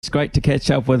It's great to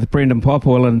catch up with Brendan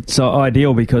Popplewell, and it's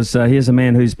ideal because here's a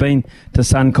man who's been to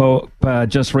Suncorp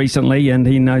just recently, and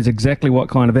he knows exactly what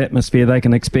kind of atmosphere they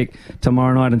can expect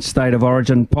tomorrow night in State of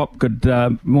Origin. Pop, good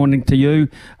morning to you.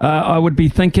 I would be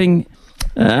thinking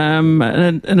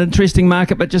an interesting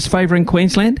market, but just favouring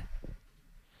Queensland?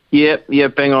 Yeah,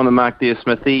 bang on the mark there,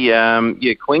 Smithy.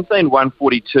 Queensland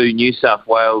 142, New South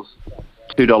Wales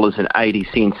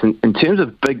 $2.80. In terms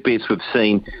of big bets we've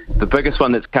seen, the biggest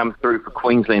one that's come through for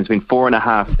Queensland's been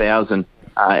 4,500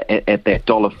 at that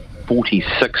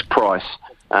 $1.46 price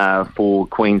for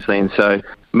Queensland. So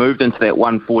moved into that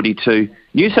 142.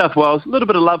 New South Wales, a little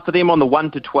bit of love for them on the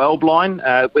 1 to 12 line.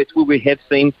 That's where we have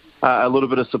seen a little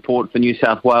bit of support for New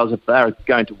South Wales. If they're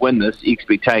going to win this, the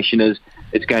expectation is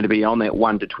it's going to be on that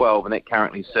 1 to 12, and that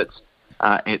currently sits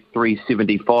at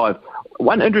 375.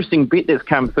 One interesting bet that's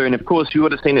come through, and of course you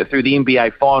would have seen it through the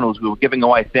NBA Finals, we were giving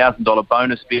away $1,000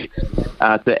 bonus bets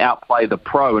to outplay the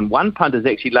pro, and one punter's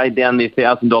actually laid down their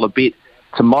 $1,000 bet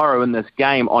tomorrow in this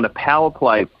game on a power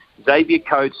play. Xavier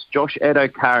Coates, Josh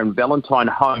Adokar and Valentine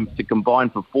Holmes to combine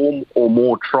for 4 or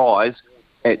more tries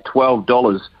at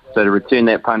 $12. So to return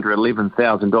that punter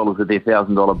 $11,000 with their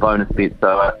 $1,000 bonus bet.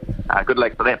 So good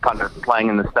luck for that punter playing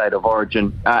in the State of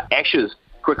Origin. Ashes,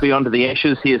 quickly onto the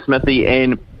Ashes here, Smithy,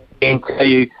 and tell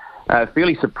you,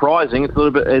 fairly surprising. It's a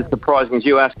little bit as surprising as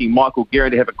you asking Michael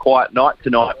Guerin to have a quiet night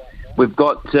tonight. We've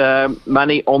got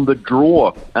money on the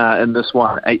draw in this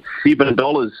one at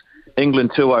 $7.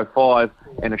 England 205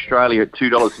 and Australia at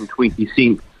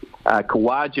 $2.20.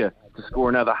 Khawaja to score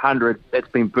another 100. That's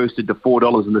been boosted to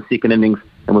 $4 in the second innings,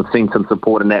 and we've seen some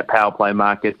support in that power play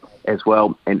market as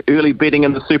well. And early betting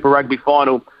in the Super Rugby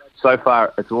final, so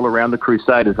far it's all around the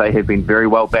Crusaders. They have been very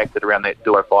well backed at around that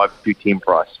 205 210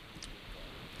 price.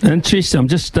 Interesting. I'm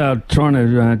just trying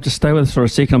to just stay with us for a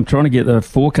second. I'm trying to get the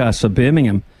forecast for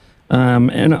Birmingham,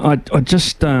 and I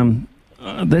just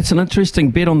that's an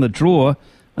interesting bet on the draw.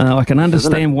 I can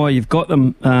understand why you've got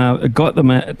them at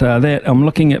that. I'm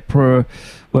looking at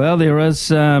there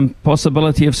is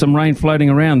possibility of some rain floating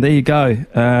around. There you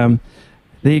go.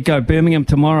 There you go. Birmingham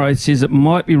tomorrow. It says it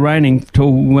might be raining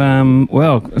till,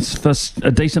 it's for a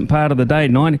decent part of the day.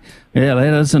 90. Yeah,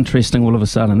 that is interesting all of a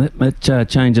sudden. That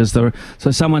changes the...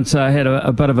 So someone's had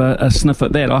a bit of a sniff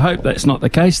at that. I hope that's not the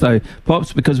case, though,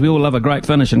 Pops, because we all love a great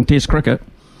finish in Test cricket.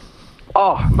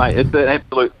 Oh, mate, it's an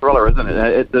absolute thriller, isn't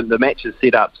it? The match is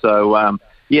set up, so...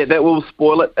 that will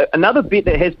spoil it. Another bet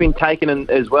that has been taken in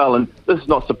as well, and this is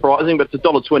not surprising, but it's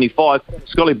 $1.25.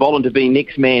 Scully Bolland to be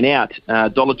next man out.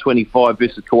 $1.25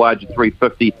 versus Khawaja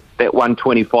 $3.50. That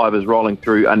 $1.25 is rolling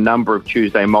through a number of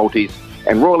Tuesday multis.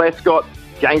 And Royal Ascot,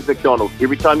 James McDonald.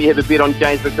 Every time you have a bet on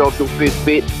James McDonald, your first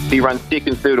bet, if he runs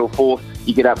second, third or fourth,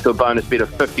 you get up to a bonus bet of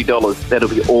 $50. That'll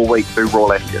be all week through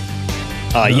Royal Ascot.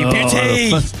 Oh, you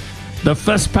betty! The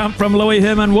fist pump from Louis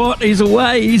Herman Watt. He's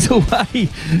away.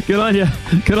 Good on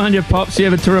you, Pops. You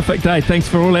have a terrific day. Thanks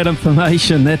for all that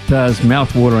information. That is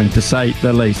mouth-watering, to say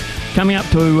the least. Coming up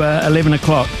to 11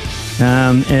 o'clock,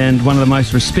 and one of the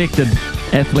most respected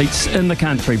athletes in the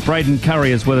country, Braden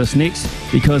Curry, is with us next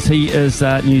because he is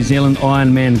New Zealand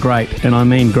Ironman great, and I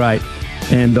mean great.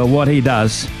 And what he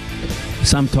does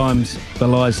sometimes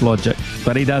belies logic,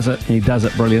 but he does it, and he does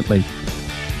it brilliantly.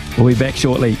 We'll be back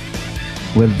shortly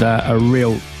with a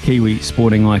real Kiwi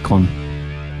sporting icon.